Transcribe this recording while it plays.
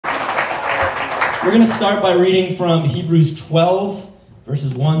We're going to start by reading from Hebrews 12,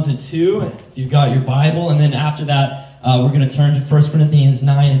 verses 1 to 2, if you've got your Bible. And then after that, we're going to turn to 1 Corinthians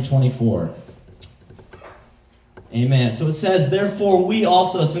 9 and 24. Amen. So it says, "Therefore we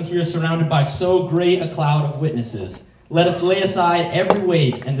also, since we are surrounded by so great a cloud of witnesses, let us lay aside every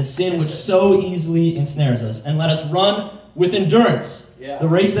weight and the sin which so easily ensnares us, and let us run with endurance the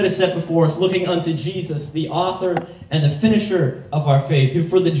race that is set before us, looking unto Jesus, the author and the finisher of our faith, who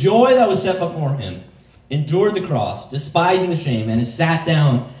for the joy that was set before him endured the cross, despising the shame, and is sat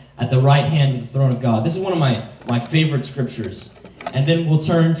down at the right hand of the throne of God." This is one of my favorite scriptures. And then we'll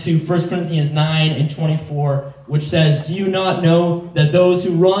turn to 1 Corinthians 9 and 24, which says, "Do you not know that those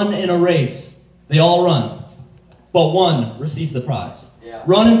who run in a race, they all run, but one receives the prize?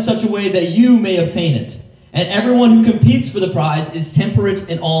 Run in such a way that you may obtain it. And everyone who competes for the prize is temperate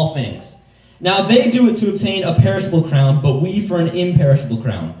in all things. Now they do it to obtain a perishable crown, but we for an imperishable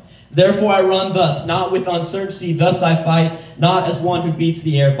crown. Therefore I run thus, not with uncertainty, thus I fight, not as one who beats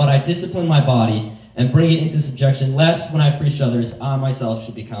the air, but I discipline my body and bring it into subjection, lest when I preach to others, I myself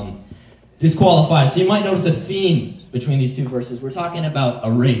should become disqualified." So you might notice a theme between these two verses. We're talking about a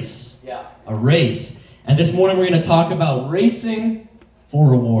race. A race. And this morning we're going to talk about racing for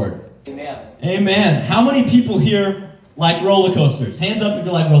reward. Amen. Amen. How many people here like roller coasters? Hands up if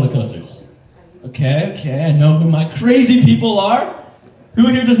you like roller coasters. Okay, I know who my crazy people are. Who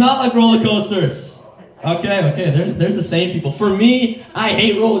here does not like roller coasters? Okay, there's the same people. For me, I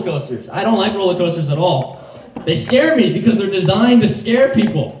hate roller coasters. I don't like roller coasters at all. They scare me because they're designed to scare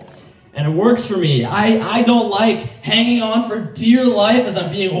people. And it works for me. I don't like hanging on for dear life as I'm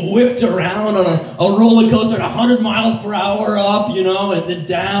being whipped around on a roller coaster at 100 miles per hour up, and then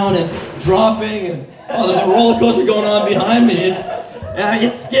down and dropping. And there's a roller coaster going on behind me.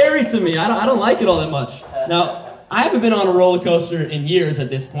 It's scary to me. I don't like it all that much. Now, I haven't been on a roller coaster in years at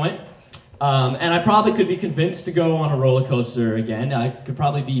this point. And I probably could be convinced to go on a roller coaster again. I could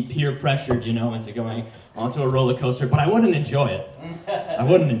probably be peer pressured, into going onto a roller coaster, but I wouldn't enjoy it. I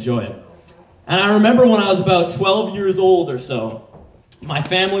wouldn't enjoy it. And I remember when I was about 12 years old or so, my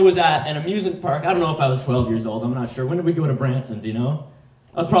family was at an amusement park. I don't know if I was 12 years old. I'm not sure. When did we go to Branson? Do you know?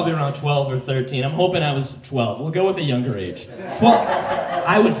 I was probably around 12 or 13. I'm hoping I was 12. We'll go with a younger age. 12.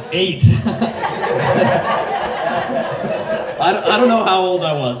 I was 8. I don't know how old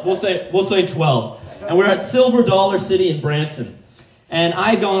I was. We'll say 12. And we're at Silver Dollar City in Branson. And I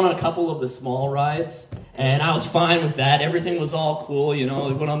had gone on a couple of the small rides, and I was fine with that. Everything was all cool, We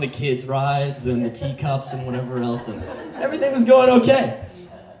went on the kids' rides and the teacups and whatever else, and everything was going okay.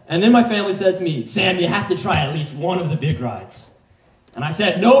 And then my family said to me, "Sam, you have to try at least one of the big rides." And I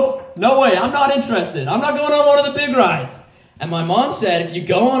said, "Nope, no way, I'm not interested. I'm not going on one of the big rides." And my mom said, "If you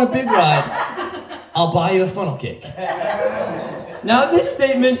go on a big ride, I'll buy you a funnel cake." Now this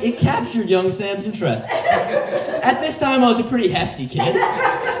statement, it captured young Sam's interest. At this time I was a pretty hefty kid,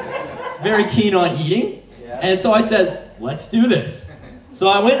 very keen on eating, and so I said, "Let's do this." So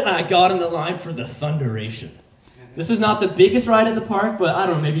I went and I got in the line for the Thunderation. This was not the biggest ride at the park, but I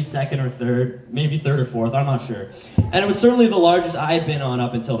don't know, maybe second or third, maybe third or fourth, I'm not sure. And it was certainly the largest I had been on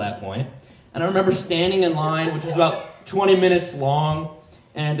up until that point. And I remember standing in line, which was about 20 minutes long,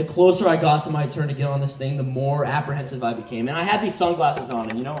 and the closer I got to my turn to get on this thing, the more apprehensive I became. And I had these sunglasses on,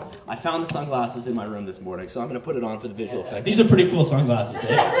 and I found the sunglasses in my room this morning, so I'm going to put it on for the visual effect. These are pretty cool sunglasses,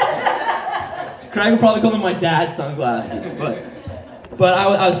 eh? Craig would probably call them my dad's sunglasses, but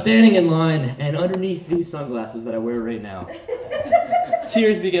I was standing in line, and underneath these sunglasses that I wear right now,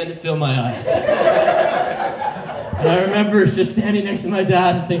 tears began to fill my eyes. And I remember just standing next to my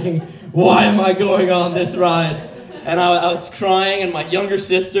dad and thinking, why am I going on this ride? And I was crying, and my younger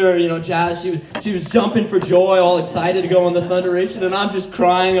sister, Jazz, she was jumping for joy, all excited to go on the Thunderation, and I'm just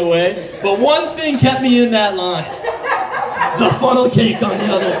crying away. But one thing kept me in that line: the funnel cake on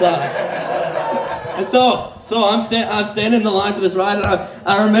the other side. And so I'm standing in the line for this ride, and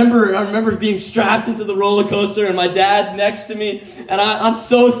I remember being strapped into the roller coaster, and my dad's next to me, and I'm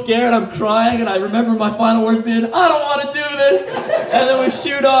so scared, I'm crying, and I remember my final words being, "I don't want to do this," and then we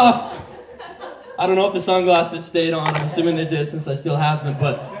shoot off. I don't know if the sunglasses stayed on. I'm assuming they did since I still have them,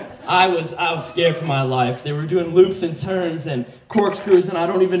 but I was scared for my life. They were doing loops and turns and corkscrews, and I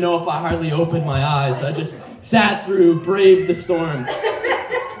don't even know if I hardly opened my eyes. I just sat through, braved the storm.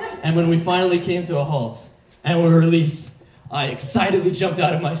 And when we finally came to a halt and were released, I excitedly jumped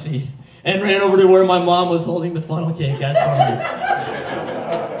out of my seat and ran over to where my mom was holding the funnel cake as promised.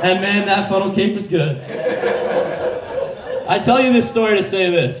 And man, that funnel cake was good. I tell you this story to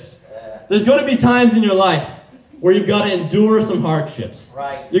say this. There's going to be times in your life where you've got to endure some hardships.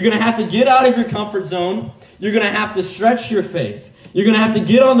 Right. You're going to have to get out of your comfort zone. You're going to have to stretch your faith. You're going to have to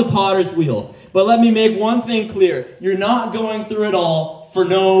get on the potter's wheel. But let me make one thing clear. You're not going through it all for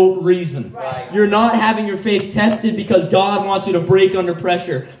no reason. Right. You're not having your faith tested because God wants you to break under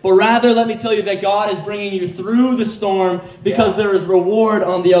pressure. But rather, let me tell you that God is bringing you through the storm because there is reward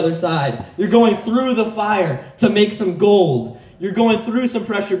on the other side. You're going through the fire to make some gold. You're going through some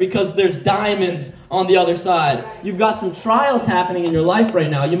pressure because there's diamonds on the other side. You've got some trials happening in your life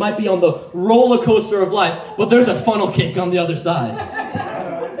right now. You might be on the roller coaster of life, but there's a funnel cake on the other side.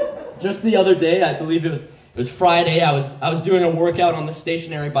 Just the other day, I believe it was Friday, I was doing a workout on the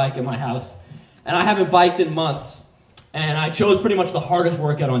stationary bike in my house. And I haven't biked in months. And I chose pretty much the hardest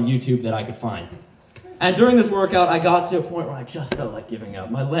workout on YouTube that I could find. And during this workout, I got to a point where I just felt like giving up.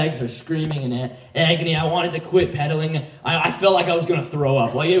 My legs are screaming in agony. I wanted to quit pedaling. I felt like I was going to throw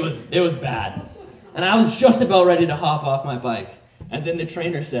up. Like it was bad. And I was just about ready to hop off my bike. And then the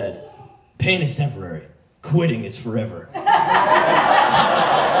trainer said, "Pain is temporary. Quitting is forever." And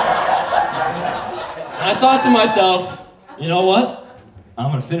I thought to myself, you know what? I'm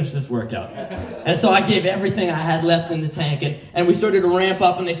going to finish this workout. And so I gave everything I had left in the tank, and we started to ramp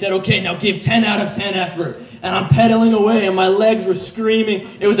up, and they said, okay, now give 10 out of 10 effort. And I'm pedaling away, and my legs were screaming.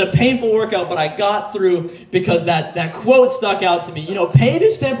 It was a painful workout, but I got through because that quote stuck out to me. You know, pain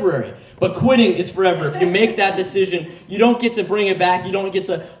is temporary, but quitting is forever. If you make that decision, you don't get to bring it back. You don't get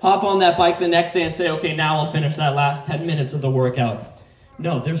to hop on that bike the next day and say, okay, now I'll finish that last 10 minutes of the workout.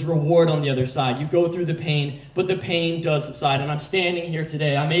 No, there's reward on the other side. You go through the pain, but the pain does subside. And I'm standing here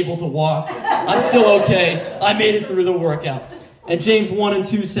today. I'm able to walk. I'm still okay. I made it through the workout. And James 1 and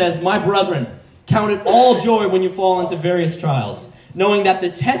 2 says, "My brethren, count it all joy when you fall into various trials, knowing that the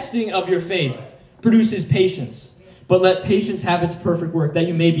testing of your faith produces patience. But let patience have its perfect work, that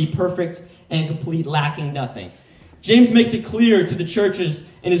you may be perfect and complete, lacking nothing." James makes it clear to the churches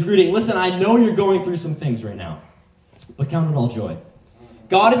in his greeting, listen, I know you're going through some things right now, but count it all joy.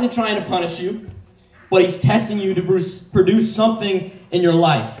 God isn't trying to punish you, but he's testing you to produce something in your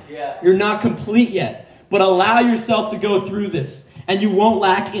life. Yes. You're not complete yet, but allow yourself to go through this, and you won't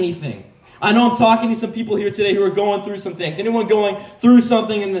lack anything. I know I'm talking to some people here today who are going through some things. Anyone going through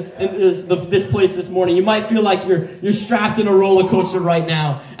something in this place this morning? You might feel like you're strapped in a roller coaster right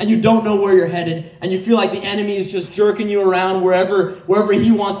now, and you don't know where you're headed, and you feel like the enemy is just jerking you around wherever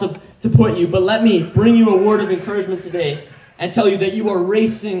he wants to put you. But let me bring you a word of encouragement today and tell you that you are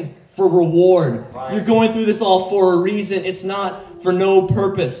racing for reward. Right. You're going through this all for a reason. It's not for no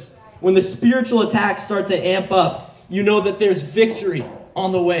purpose. When the spiritual attacks start to amp up, you know that there's victory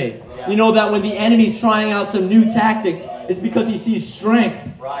on the way. Yeah. You know that when the enemy's trying out some new tactics, it's because he sees strength.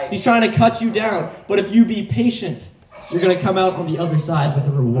 Right. He's trying to cut you down. But if you be patient, you're going to come out on the other side with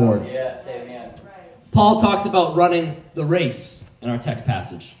a reward. Yes, amen. Paul talks about running the race in our text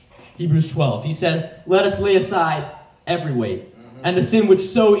passage. Hebrews 12. He says, "Let us lay aside every weight, and the sin which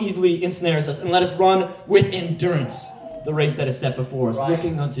so easily ensnares us, and let us run with endurance the race that is set before us,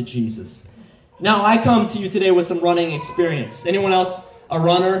 looking unto Jesus." Now, I come to you today with some running experience. Anyone else a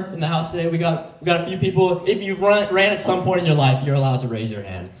runner in the house today? We got a few people. If you've ran at some point in your life, you're allowed to raise your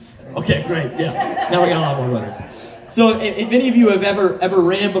hand. Okay, great. Yeah. Now we got a lot more runners. So if any of you have ever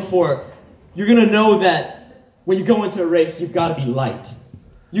ran before, you're going to know that when you go into a race, you've got to be light.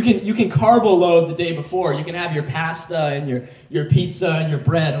 You can carbo load the day before. You can have your pasta and your pizza and your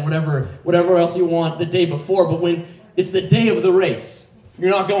bread and whatever else you want the day before. But when it's the day of the race, you're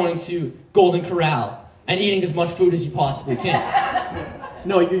not going to Golden Corral and eating as much food as you possibly can.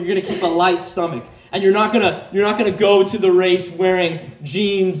 No, you're going to keep a light stomach. And you're not gonna go to the race wearing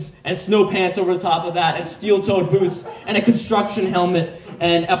jeans and snow pants over the top of that and steel-toed boots and a construction helmet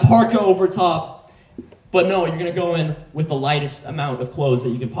and a parka over top. But no, you're going to go in with the lightest amount of clothes that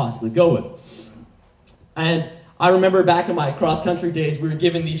you can possibly go with. And I remember back in my cross-country days, we were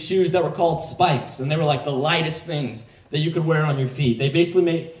given these shoes that were called spikes, and they were like the lightest things that you could wear on your feet. They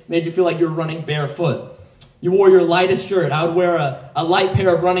basically made you feel like you were running barefoot. You wore your lightest shirt. I would wear a light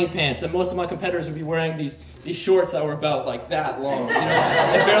pair of running pants, and most of my competitors would be wearing these shorts that were about like that long. You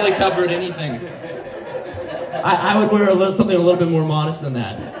know, they barely covered anything. I would wear something a little bit more modest than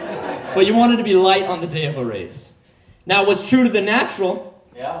that. But you wanted to be light on the day of a race. Now, what's true to the natural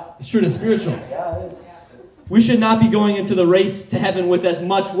is true to the spiritual. Yeah, it is. We should not be going into the race to heaven with as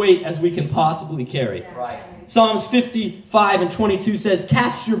much weight as we can possibly carry. Right. Psalms 55 and 22 says,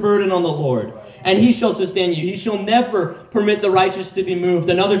 "Cast your burden on the Lord, and he shall sustain you. He shall never permit the righteous to be moved."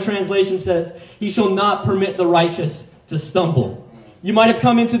 Another translation says, "He shall not permit the righteous to stumble." You might have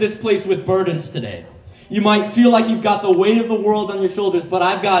come into this place with burdens today. You might feel like you've got the weight of the world on your shoulders, but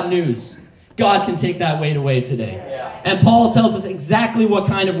I've got news. God can take that weight away today. Yeah. And Paul tells us exactly what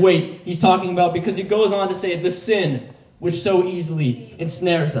kind of weight he's talking about, because he goes on to say the sin which so easily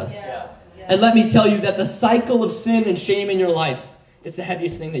ensnares us. Yeah. And let me tell you that the cycle of sin and shame in your life is the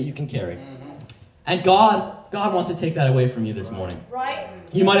heaviest thing that you can carry. And God wants to take that away from you this morning. Right.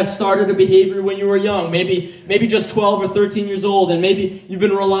 You might have started a behavior when you were young, maybe just 12 or 13 years old, and maybe you've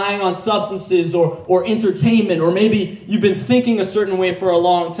been relying on substances or entertainment, or maybe you've been thinking a certain way for a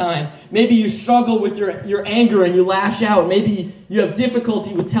long time. Maybe you struggle with your anger and you lash out. Maybe you have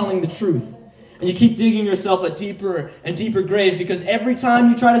difficulty with telling the truth. And you keep digging yourself a deeper and deeper grave, because every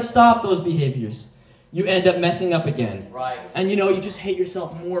time you try to stop those behaviors, you end up messing up again. Right. And you just hate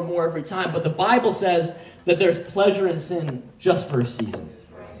yourself more and more every time. But the Bible says that there's pleasure in sin just for a season.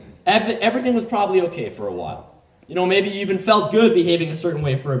 Everything was probably okay for a while. Maybe you even felt good behaving a certain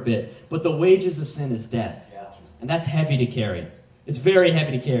way for a bit. But the wages of sin is death. Yeah. And that's heavy to carry. It's very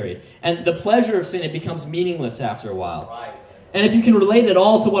heavy to carry. And the pleasure of sin, it becomes meaningless after a while. Right. And if you can relate at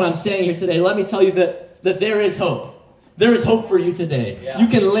all to what I'm saying here today, let me tell you that there is hope. There is hope for you today. Yeah. You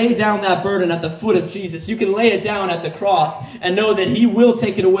can lay down that burden at the foot of Jesus. You can lay it down at the cross and know that He will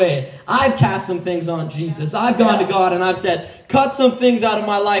take it away. I've cast some things on Jesus. I've gone to God and I've said, cut some things out of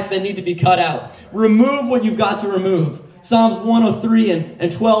my life that need to be cut out. Remove what you've got to remove. Psalms 103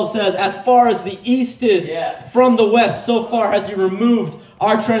 and 12 says, as far as the east is from the west, so far has He removed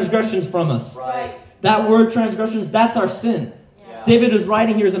our transgressions from us. Right. That word transgressions, that's our sin. Yeah. David is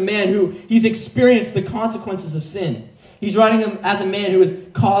writing here as a man who he's experienced the consequences of sin. He's writing him as a man who has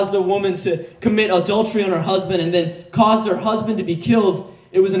caused a woman to commit adultery on her husband and then caused her husband to be killed.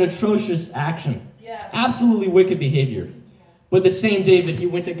 It was an atrocious action. Yeah. Absolutely wicked behavior. But the same David, he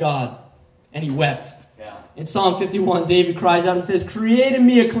went to God and he wept. Yeah. In Psalm 51, David cries out and says, create in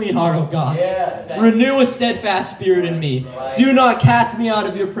me a clean heart, O God. Yes, renew a steadfast spirit in me. Right. Do not cast me out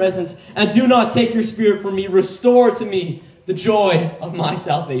of your presence, and do not take your spirit from me. Restore to me the joy of my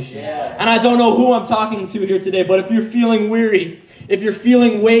salvation. Yes. And I don't know who I'm talking to here today, but if you're feeling weary, if you're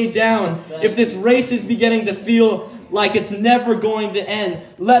feeling weighed down, if this race is beginning to feel like it's never going to end,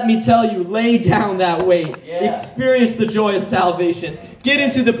 let me tell you, lay down that weight. Yes. Experience the joy of salvation. Get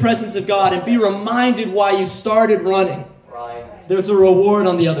into the presence of God and be reminded why you started running. Right. There's a reward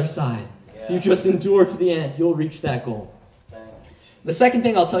on the other side. Yeah. If you just endure to the end, you'll reach that goal. The second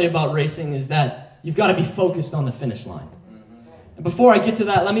thing I'll tell you about racing is that you've got to be focused on the finish line. And before I get to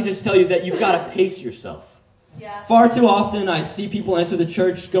that, let me just tell you that you've got to pace yourself. Yeah. Far too often, I see people enter the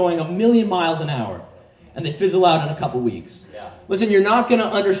church going 1,000,000 miles an hour, and they fizzle out in a couple weeks. Yeah. Listen, you're not going to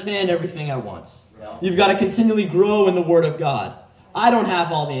understand everything at once. No. You've got to continually grow in the Word of God. I don't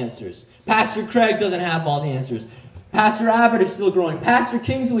have all the answers. Pastor Craig doesn't have all the answers. Pastor Abbott is still growing. Pastor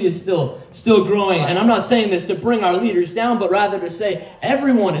Kingsley is still growing. And I'm not saying this to bring our leaders down, but rather to say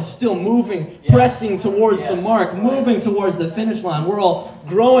everyone is still moving, pressing towards the mark, moving towards the finish line. We're all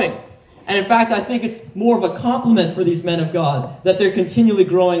growing. And in fact, I think it's more of a compliment for these men of God that they're continually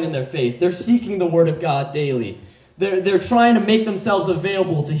growing in their faith. They're seeking the Word of God daily. They're trying to make themselves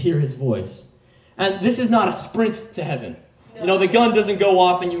available to hear His voice. And this is not a sprint to heaven. You know, the gun doesn't go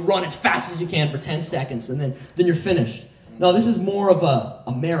off and you run as fast as you can for 10 seconds and then you're finished. No, this is more of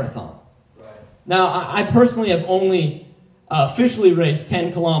a marathon. Right. Now, I personally have only officially raced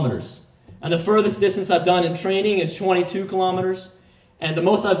 10 kilometers. And the furthest distance I've done in training is 22 kilometers. And the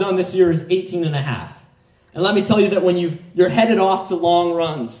most I've done this year is 18 and a half. And let me tell you that when you're headed off to long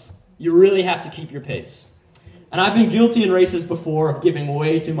runs, you really have to keep your pace. And I've been guilty in races before of giving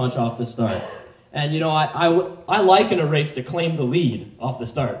way too much off the start. And, you know, I like in a race to claim the lead off the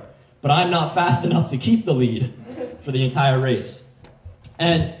start. But I'm not fast enough to keep the lead for the entire race.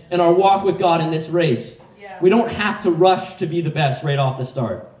 And in our walk with God in this race, we don't have to rush to be the best right off the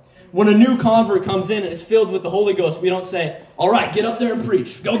start. When a new convert comes in and is filled with the Holy Ghost, we don't say, all right, get up there and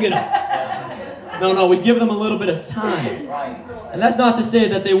preach. Go get him. No, we give them a little bit of time. Right. And that's not to say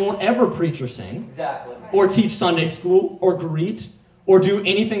that they won't ever preach or sing. Exactly. Or teach Sunday school, or greet, or do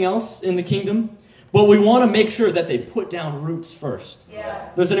anything else in the kingdom. But we want to make sure that they put down roots first. Yeah.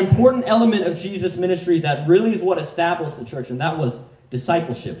 There's an important element of Jesus' ministry that really is what established the church, and that was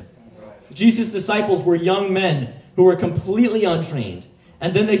discipleship. Jesus' disciples were young men who were completely untrained.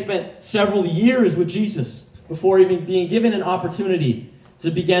 And then they spent several years with Jesus before even being given an opportunity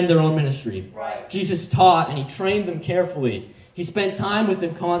to begin their own ministry. Right. Jesus taught and He trained them carefully. He spent time with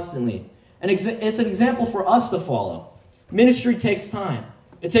them constantly. And it's an example for us to follow. Ministry takes time.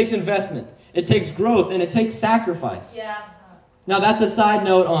 It takes investment. It takes growth, and it takes sacrifice. Yeah. Now, that's a side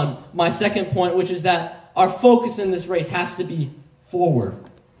note on my second point, which is that our focus in this race has to be forward.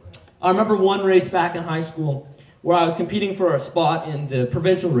 I remember one race back in high school where I was competing for a spot in the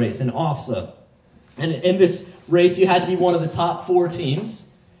provincial race in OFSA. And in this race, you had to be one of the top 4 teams,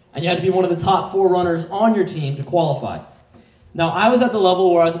 and you had to be one of the top 4 runners on your team to qualify. Now, I was at the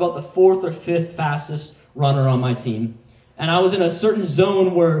level where I was about the 4th or 5th fastest runner on my team. And I was in a certain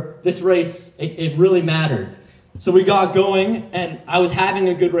zone where this race, it really mattered. So we got going, and I was having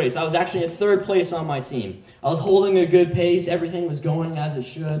a good race. I was actually in 3rd place on my team. I was holding a good pace. Everything was going as it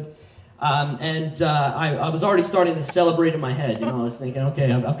should. I was already starting to celebrate in my head. You know, I was thinking,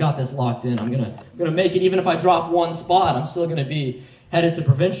 okay, I've got this locked in. I'm gonna make it. Even if I drop one spot, I'm still gonna be headed to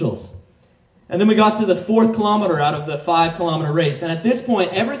provincials. And then we got to the 4th kilometer out of the 5-kilometer race. And at this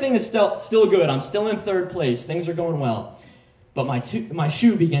point, everything is still good. I'm still in 3rd place. Things are going well. But my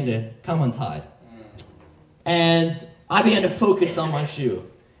shoe began to come untied. And I began to focus on my shoe.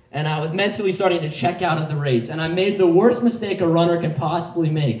 And I was mentally starting to check out of the race. And I made the worst mistake a runner can possibly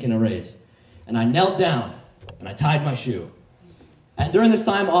make in a race. And I knelt down, and I tied my shoe. And during this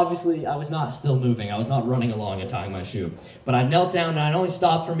time, obviously, I was not still moving. I was not running along and tying my shoe. But I knelt down, and I only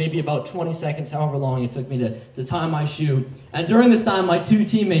stopped for maybe about 20 seconds, however long it took me to tie my shoe. And during this time, my 2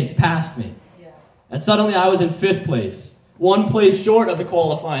 teammates passed me. And suddenly, I was in 5th place, 1 place short of the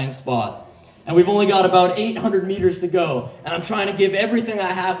qualifying spot. And we've only got about 800 meters to go. And I'm trying to give everything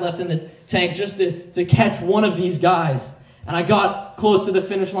I have left in the tank just to catch one of these guys. And I got close to the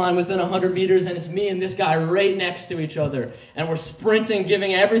finish line within 100 meters, and it's me and this guy right next to each other. And we're sprinting,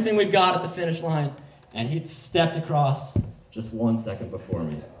 giving everything we've got at the finish line. And he stepped across just 1 second before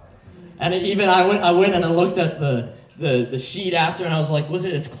me. And I went and I looked at the sheet after, and I was like, was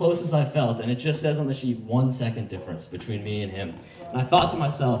it as close as I felt? And it just says on the sheet, 1 second difference between me and him. And I thought to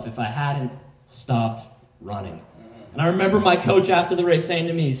myself, if I hadn't stopped running. And I remember my coach after the race saying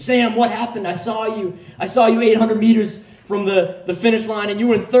to me, Sam, what happened? I saw you 800 meters from the finish line, and you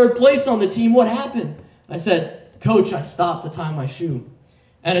were in 3rd place on the team. What happened? I said, Coach, I stopped to tie my shoe.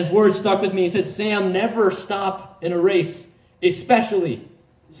 And his words stuck with me. He said, Sam, never stop in a race, especially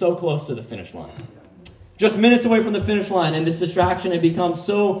so close to the finish line. Just minutes away from the finish line, and this distraction had become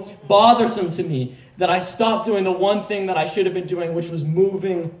so bothersome to me that I stopped doing the one thing that I should have been doing, which was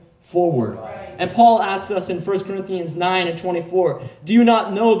moving forward. And Paul asks us in 1 Corinthians 9:24, do you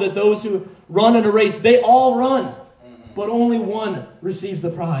not know that those who run in a race, they all run, but only one receives the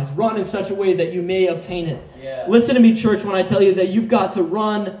prize? Run in such a way that you may obtain it. Yeah. Listen to me, church, when I tell you that you've got to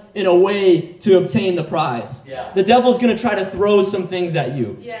run in a way to obtain the prize. Yeah. The devil's going to try to throw some things at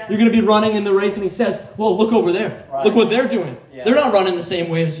you. Yeah. You're going to be running in the race, and he says, well, look over there. Right. Look what they're doing. Yeah. They're not running the same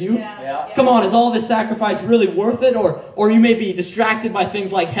way as you. Yeah. Yeah. Come on, is all this sacrifice really worth it? Or you may be distracted by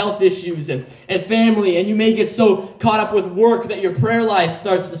things like health issues and family, and you may get so caught up with work that your prayer life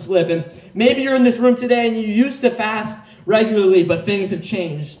starts to slip. And maybe you're in this room today, and you used to fast regularly, but things have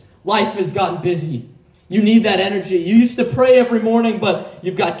changed. Life has gotten busy. You need that energy. You used to pray every morning, but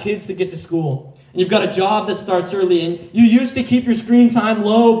you've got kids to get to school. And you've got a job that starts early. And you used to keep your screen time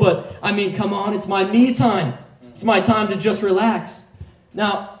low, but I mean, come on, it's my me time. It's my time to just relax.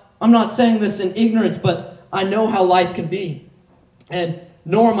 Now, I'm not saying this in ignorance, but I know how life can be. And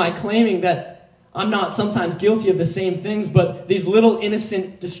nor am I claiming that I'm not sometimes guilty of the same things, but these little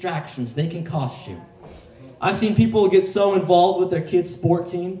innocent distractions, they can cost you. I've seen people get so involved with their kids' sport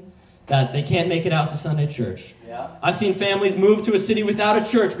team that they can't make it out to Sunday church. Yeah. I've seen families move to a city without a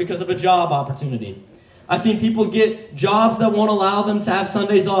church because of a job opportunity. I've seen people get jobs that won't allow them to have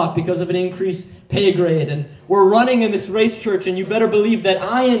Sundays off because of an increased pay grade. And we're running in this race, church, and you better believe that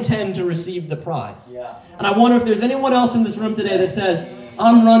I intend to receive the prize. Yeah. And I wonder if there's anyone else in this room today that says,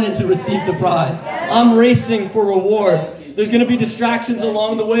 I'm running to receive the prize. I'm racing for reward. There's going to be distractions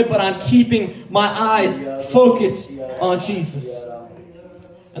along the way, but I'm keeping my eyes focused on Jesus.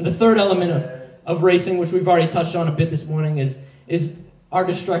 And the third element of racing, which we've already touched on a bit this morning, is our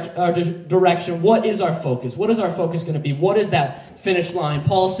direction. What is our focus? What is our focus going to be? What is that finish line?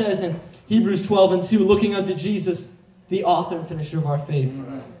 Paul says in Hebrews 12:2, looking unto Jesus, the author and finisher of our faith,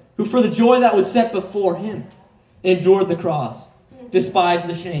 who for the joy that was set before him endured the cross, despised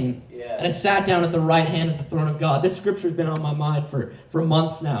the shame, and has sat down at the right hand of the throne of God. This scripture has been on my mind for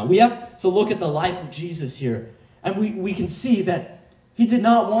months now. We have to look at the life of Jesus here, and we can see that he did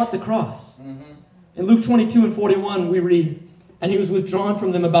not want the cross. In Luke 22:41, we read, and he was withdrawn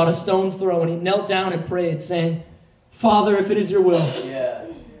from them about a stone's throw, and he knelt down and prayed, saying, Father, if it is your will,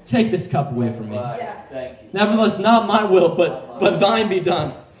 take this cup away from me. Thank you. Nevertheless, not my will, but thine be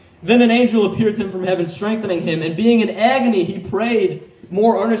done. Then an angel appeared to him from heaven, strengthening him, and being in agony, he prayed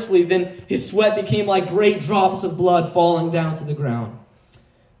more earnestly. Then his sweat became like great drops of blood falling down to the ground.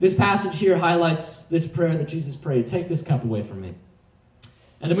 This passage here highlights this prayer that Jesus prayed, take this cup away from me.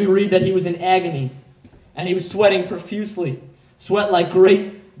 And then we read that he was in agony, and he was sweating profusely, sweat like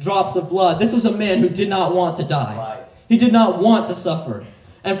great drops of blood. This was a man who did not want to die. He did not want to suffer.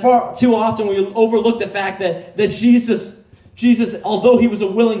 And far too often we overlook the fact that Jesus Jesus, although he was a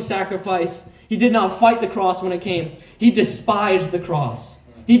willing sacrifice, he did not fight the cross when it came. He despised the cross.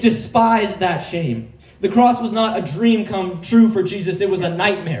 He despised that shame. The cross was not a dream come true for Jesus. It was a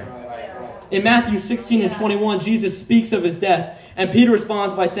nightmare. In Matthew 16 and 21, Jesus speaks of his death, and Peter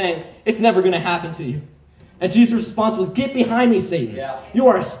responds by saying, it's never going to happen to you. And Jesus' response was, get behind me, Satan. You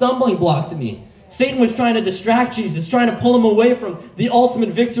are a stumbling block to me. Satan was trying to distract Jesus, trying to pull him away from the ultimate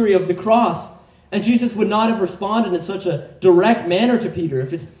victory of the cross. And Jesus would not have responded in such a direct manner to Peter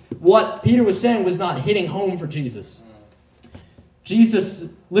if it's what Peter was saying was not hitting home for Jesus. Jesus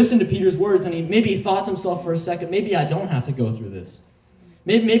listened to Peter's words, and maybe he thought to himself for a second, maybe I don't have to go through this.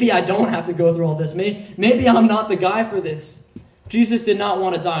 Maybe I don't have to go through all this. Maybe I'm not the guy for this. Jesus did not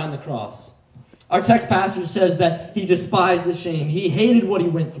want to die on the cross. Our text passage says that he despised the shame. He hated what he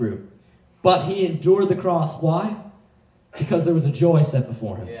went through. But he endured the cross. Why? Because there was a joy set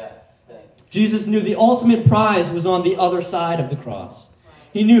before him. Jesus knew the ultimate prize was on the other side of the cross.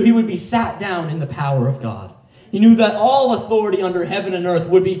 He knew he would be sat down in the power of God. He knew that all authority under heaven and earth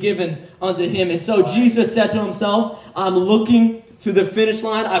would be given unto him. And so Jesus said to himself, I'm looking to the finish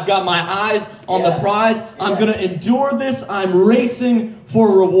line. I've got my eyes on the prize. I'm going to endure this. I'm racing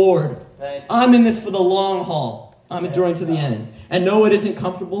for reward. I'm in this for the long haul. I'm enduring to the end. And no, it isn't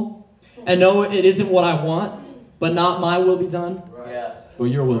comfortable. And no, it isn't what I want. But not my will be done. But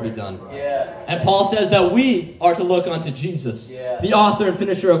your will be done. And Paul says that we are to look unto Jesus, the author and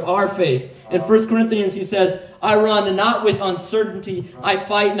finisher of our faith. In 1 Corinthians, he says, I run not with uncertainty. I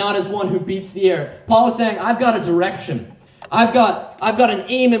fight not as one who beats the air. Paul is saying, I've got a direction. I've got an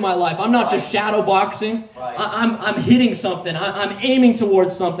aim in my life. I'm not just shadow boxing. I'm hitting something. I'm aiming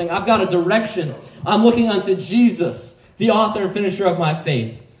towards something. I've got a direction. I'm looking unto Jesus, the author and finisher of my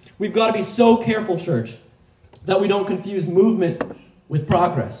faith. We've got to be so careful, church, that we don't confuse movement with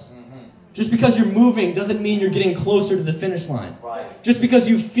progress. Just because you're moving doesn't mean you're getting closer to the finish line. Just because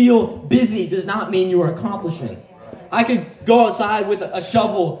you feel busy does not mean you are accomplishing. I could go outside with a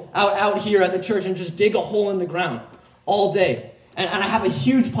shovel out here at the church and just dig a hole in the ground all day. And I have a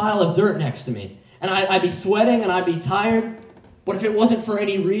huge pile of dirt next to me. And I'd be sweating and I'd be tired. But if it wasn't for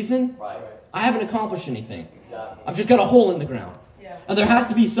any reason, I haven't accomplished anything. I've just got a hole in the ground. And there has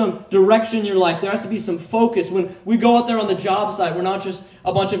to be some direction in your life. There has to be some focus. When we go out there on the job site, we're not just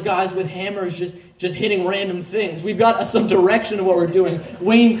a bunch of guys with hammers just hitting random things. We've got some direction in what we're doing.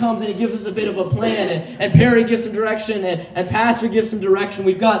 Wayne comes and he gives us a bit of a plan. And Perry gives some direction. And Pastor gives some direction.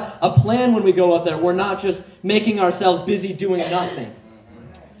 We've got a plan when we go out there. We're not just making ourselves busy doing nothing.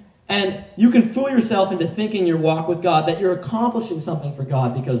 And you can fool yourself into thinking your walk with God, that you're accomplishing something for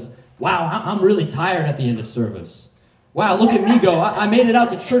God because, wow, I'm really tired at the end of service. Wow, look at me go. I made it out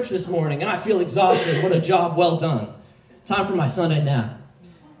to church this morning and I feel exhausted. What a job well done. Time for my Sunday nap.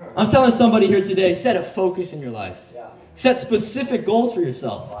 I'm telling somebody here today, set a focus in your life. Set specific goals for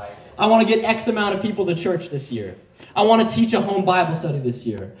yourself. I want to get X amount of people to church this year. I want to teach a home Bible study this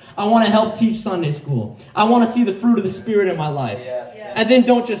year. I want to help teach Sunday school. I want to see the fruit of the Spirit in my life. And then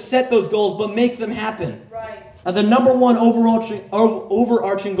don't just set those goals, but make them happen. And the number one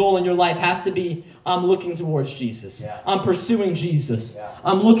overarching goal in your life has to be, I'm looking towards Jesus. I'm pursuing Jesus.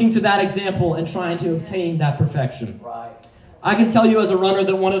 I'm looking to that example and trying to obtain that perfection. I can tell you as a runner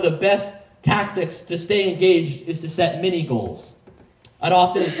that one of the best tactics to stay engaged is to set mini goals. I'd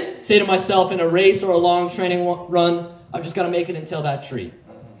often say to myself in a race or a long training run, I've just got to make it until that tree.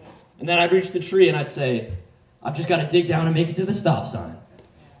 And then I'd reach the tree and I'd say, I've just got to dig down and make it to the stop sign.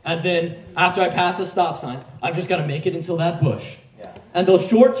 And then after I pass the stop sign, I've just got to make it until that bush. And those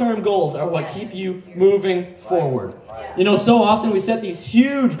short-term goals are what keep you moving forward. You know, so often we set these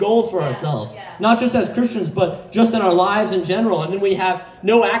huge goals for ourselves, not just as Christians, but just in our lives in general. And then we have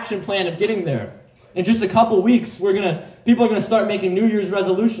no action plan of getting there. In just a couple weeks, people are going to start making New Year's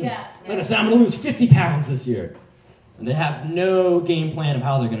resolutions. They're going to say, I'm going to lose 50 pounds this year. And they have no game plan of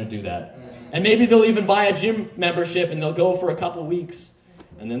how they're going to do that. And maybe they'll even buy a gym membership and they'll go for a couple weeks.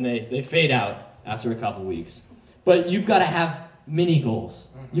 And then they fade out after a couple weeks. But you've got to have mini goals.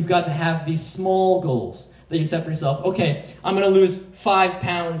 You've got to have these small goals that you set for yourself. Okay, I'm going to lose 5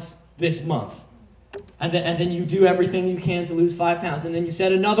 pounds this month. And then you do everything you can to lose 5 pounds. And then you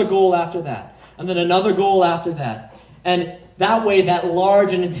set another goal after that. And then another goal after that. And that way, that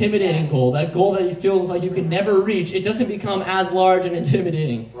large and intimidating goal, that goal that you feel like you could never reach, it doesn't become as large and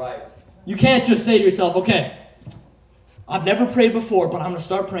intimidating. You can't just say to yourself, okay, I've never prayed before, but I'm going to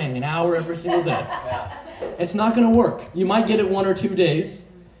start praying an hour every single day. It's not going to work. You might get it 1 or 2 days.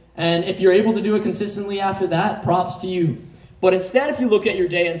 And if you're able to do it consistently after that, props to you. But instead, if you look at your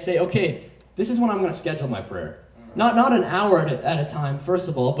day and say, okay, this is when I'm going to schedule my prayer. Not an hour at a time, first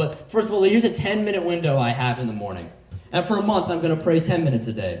of all. But first of all, here's a 10-minute window I have in the morning. And for a month, I'm going to pray 10 minutes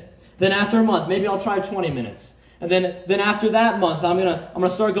a day. Then after a month, maybe I'll try 20 minutes. And then after that month, I'm gonna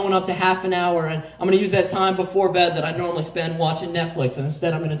start going up to half an hour, and I'm gonna use that time before bed that I normally spend watching Netflix, and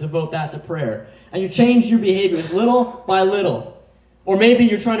instead I'm gonna devote that to prayer. And you change your behaviors little by little. Or maybe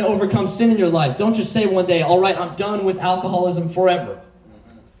you're trying to overcome sin in your life. Don't just say one day, all right, I'm done with alcoholism forever.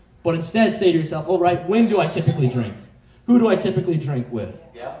 But instead say to yourself, all right, when do I typically drink? Who do I typically drink with?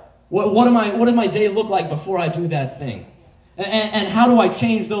 Yeah. What do my day look like before I do that thing? And how do I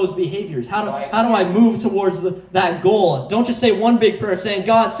change those behaviors? How do I move towards that goal? Don't just say one big prayer saying,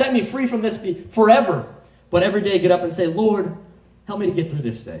 God, set me free from this forever. But every day get up and say, Lord, help me to get through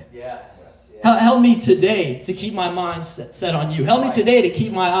this day. Yes. Help me today to keep my mind set on you. Help me today to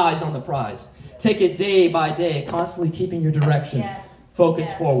keep my eyes on the prize. Take it day by day, constantly keeping your direction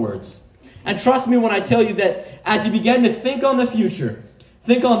focused forwards. And trust me when I tell you that as you begin to think on the future,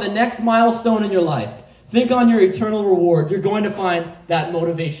 think on the next milestone in your life, think on your eternal reward, you're going to find that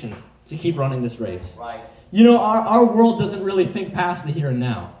motivation to keep running this race. Right. You know, our world doesn't really think past the here and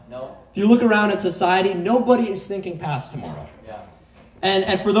now. No. If you look around in society, nobody is thinking past tomorrow. Yeah.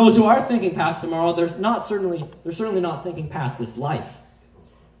 And for those who are thinking past tomorrow, they're certainly not thinking past this life.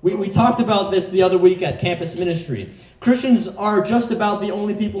 We talked about this the other week at campus ministry. Christians are just about the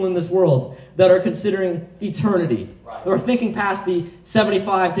only people in this world that are considering eternity. Right. Or thinking past the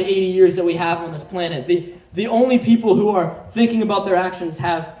 75 to 80 years that we have on this planet. The only people who are thinking about their actions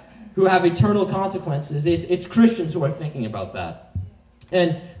who have eternal consequences. It's Christians who are thinking about that.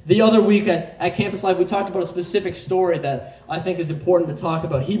 And the other week at Campus Life, we talked about a specific story that I think is important to talk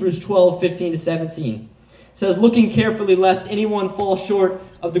about. Hebrews 12:15-17. It says, looking carefully lest anyone fall short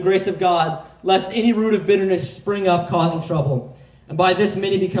of the grace of God, lest any root of bitterness spring up causing trouble, and by this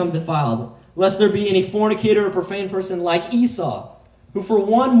many become defiled, lest there be any fornicator or profane person like Esau, who for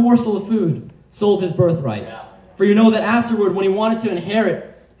one morsel of food sold his birthright. Yeah. For you know that afterward, when he wanted to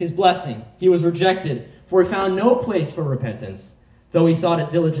inherit his blessing, he was rejected, for he found no place for repentance, though he sought it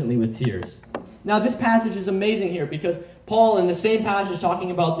diligently with tears. Now this passage is amazing here, because Paul, in the same passage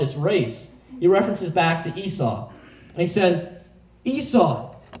talking about this race, he references back to Esau. And he says,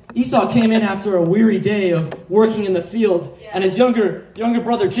 Esau came in after a weary day of working in the field, and his younger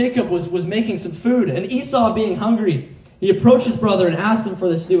brother Jacob was making some food. And Esau, being hungry, he approached his brother and asked him for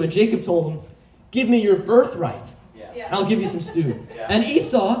the stew. And Jacob told him, give me your birthright, and I'll give you some stew. And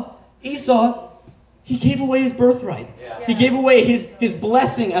Esau, he gave away his birthright. He gave away his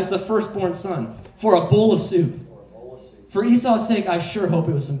blessing as the firstborn son for a bowl of soup. For Esau's sake, I sure hope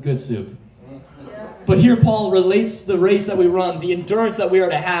it was some good soup. But here Paul relates the race that we run, the endurance that we are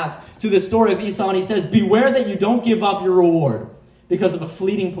to have, to the story of Esau, and he says, beware that you don't give up your reward because of a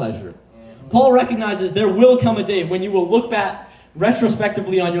fleeting pleasure. Paul recognizes there will come a day when you will look back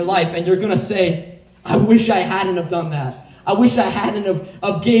retrospectively on your life and you're going to say, I wish I hadn't have done that. I wish I hadn't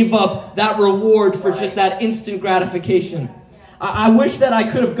have gave up that reward for just that instant gratification. I wish that I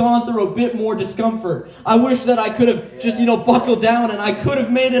could have gone through a bit more discomfort. I wish that I could have just, buckled down and I could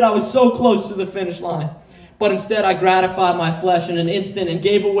have made it. I was so close to the finish line. But instead I gratified my flesh in an instant and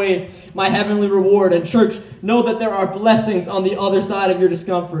gave away my heavenly reward. And church, know that there are blessings on the other side of your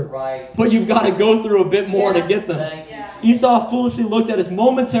discomfort. Right. But you've got to go through a bit more to get them. Esau foolishly looked at his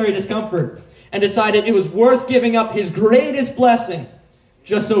momentary discomfort and decided it was worth giving up his greatest blessing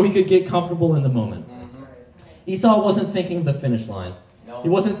just so he could get comfortable in the moment. Esau wasn't thinking of the finish line. No. He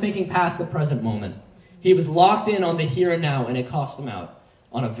wasn't thinking past the present moment. He was locked in on the here and now, and it cost him out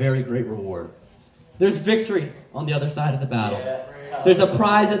on a very great reward. There's victory on the other side of the battle. Yes. There's a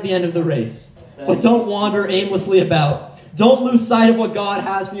prize at the end of the race. But don't wander aimlessly about. Don't lose sight of what God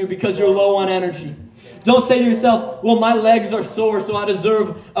has for you because you're low on energy. Don't say to yourself, well, my legs are sore, so I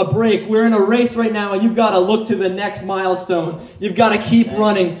deserve a break. We're in a race right now, and you've got to look to the next milestone. You've got to keep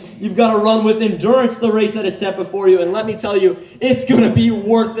running. You've got to run with endurance the race that is set before you. And let me tell you, it's going to be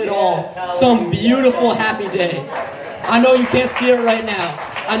worth it all. Some beautiful, happy day. I know you can't see it right now.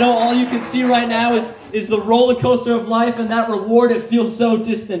 I know all you can see right now is the roller coaster of life, and that reward, it feels so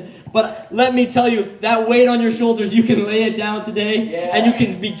distant. But let me tell you, that weight on your shoulders, you can lay it down today, and you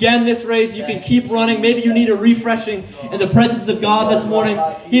can begin this race. You can keep running. Maybe you need a refreshing in the presence of God this morning.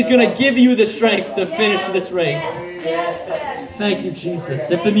 He's going to give you the strength to finish this race. Thank you,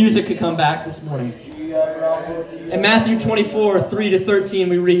 Jesus. If the music could come back this morning. In Matthew 24:3-13,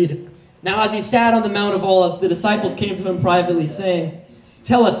 we read, now as he sat on the Mount of Olives, the disciples came to him privately, saying,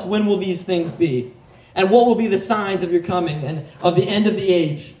 tell us, when will these things be? And what will be the signs of your coming and of the end of the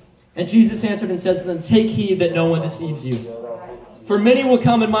age? And Jesus answered and says to them, take heed that no one deceives you. For many will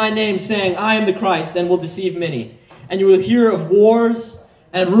come in my name, saying, I am the Christ, and will deceive many. And you will hear of wars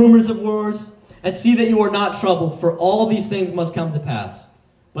and rumors of wars. and see that you are not troubled, for all these things must come to pass.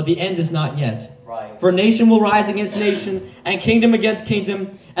 But the end is not yet. Right. For nation will rise against nation, and kingdom against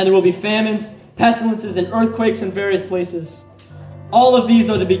kingdom, and there will be famines, pestilences, and earthquakes in various places. All of these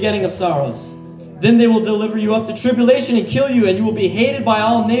are the beginning of sorrows. Then they will deliver you up to tribulation and kill you, and you will be hated by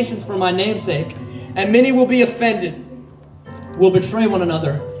all nations for my name's sake. And many will be offended, will betray one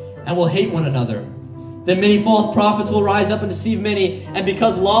another, and will hate one another. Then many false prophets will rise up and deceive many, and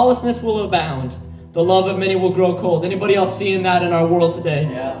because lawlessness will abound, the love of many will grow cold. Anybody else seeing that in our world today?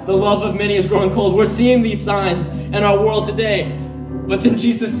 Yeah. The love of many is growing cold. We're seeing these signs in our world today. But then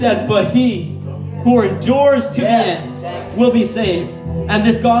Jesus says, but he who endures to the end will be saved. And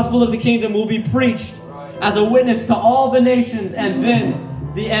this gospel of the kingdom will be preached as a witness to all the nations, and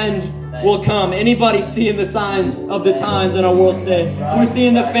then the end will come. Anybody seeing the signs of the times in our world today? We're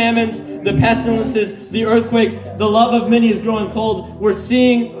seeing the famines, the pestilences, the earthquakes. The love of many is growing cold. We're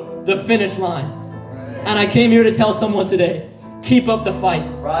seeing the finish line. And I came here to tell someone today, keep up the fight.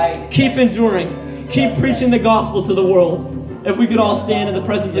 Right. Keep enduring. Keep preaching the gospel to the world. If we could all stand in the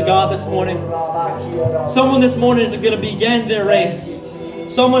presence of God this morning. Someone this morning is going to begin their race.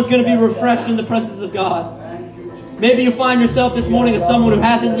 Someone's going to be refreshed in the presence of God. Maybe you find yourself this morning as someone who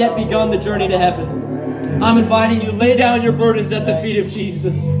hasn't yet begun the journey to heaven. I'm inviting you, lay down your burdens at the feet of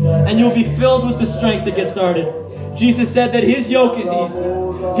Jesus, and you'll be filled with the strength to get started. Jesus said that his yoke is easy,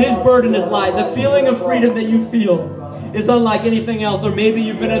 his burden is light. The feeling of freedom that you feel is unlike anything else. Or maybe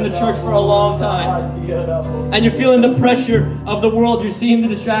you've been in the church for a long time, and you're feeling the pressure of the world, you're seeing the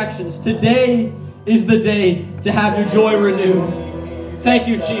distractions. Today is the day to have your joy renewed. Thank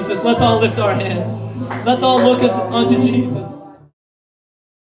you, Jesus. Let's all lift our hands. Let's all look unto Jesus.